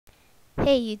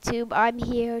Hey YouTube, I'm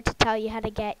here to tell you how to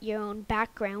get your own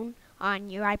background on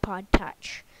your iPod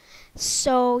Touch.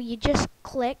 So you just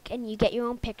click and you get your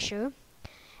own picture,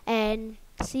 and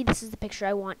see, this is the picture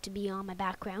I want to be on my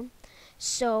background.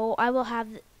 So I will have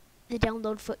the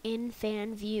download for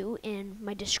in-fan view in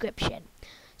my description.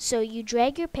 So you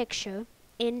drag your picture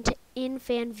into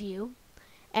in-fan view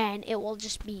and it will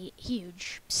just be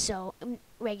huge, so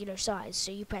regular size.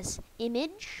 So you press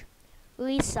image,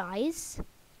 resize.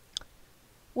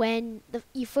 When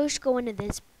you first go into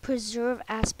this, preserve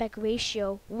aspect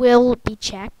ratio will be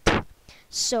checked.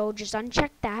 So just uncheck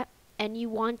that, and you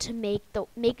want to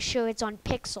make sure it's on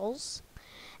pixels,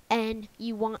 and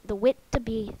you want the width to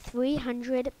be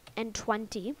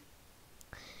 320,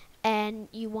 and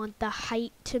you want the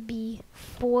height to be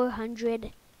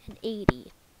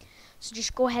 480. So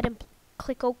just go ahead and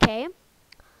click OK,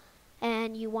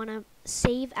 and you want to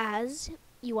save as.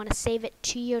 You want to save it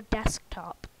to your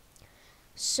desktop.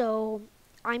 So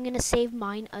I'm going to save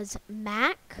mine as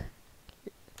Mac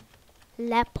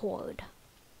Leopard.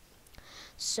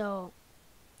 So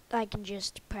I can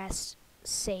just press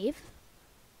save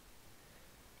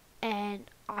and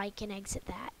I can exit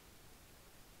that.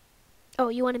 Oh,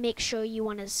 you want to make sure you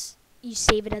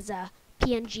save it as a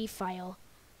PNG file.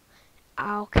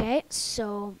 Okay,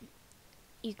 so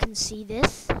you can see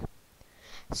this.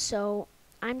 So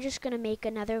I'm just going to make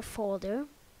another folder.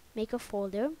 Make a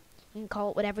folder. You can call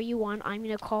it whatever you want. I'm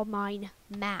going to call mine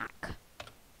Mac.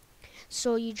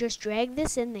 So you just drag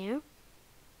this in there.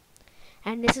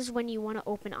 And this is when you want to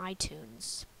open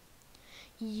iTunes.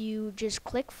 You just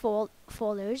click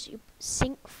folders. You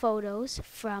sync photos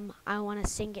from, I want to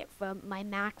sync it from my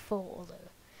Mac folder.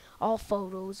 All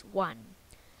photos 1.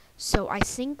 So I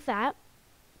sync that.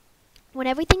 When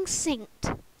everything's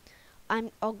synced,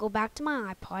 I'll go back to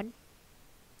my iPod.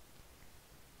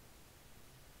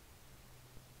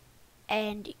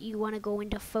 And you want to go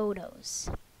into photos.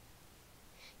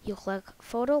 You click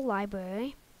photo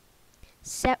library,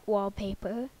 set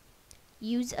wallpaper,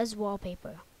 use as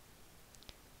wallpaper.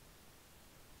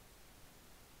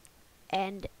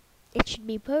 And it should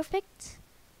be perfect.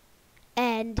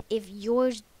 And if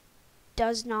yours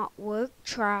does not work,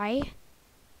 try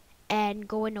and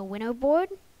go into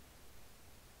Winterboard.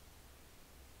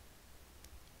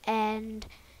 And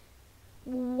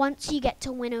once you get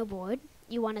to Winterboard,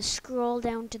 you want to scroll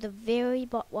down to the very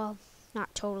bottom, well,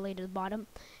 not totally to the bottom,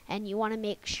 and you want to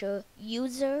make sure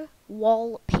user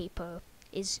wallpaper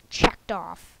is checked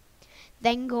off.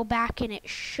 Then go back and it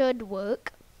should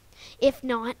work. If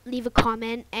not, leave a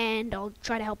comment and I'll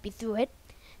try to help you through it.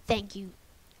 Thank you.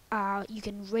 You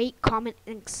can rate, comment,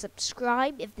 and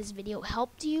subscribe if this video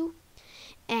helped you.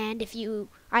 And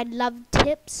I'd love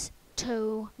tips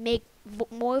to make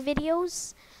more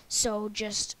videos, so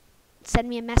just send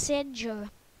me a message or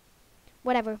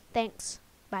whatever. Thanks.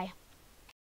 Bye.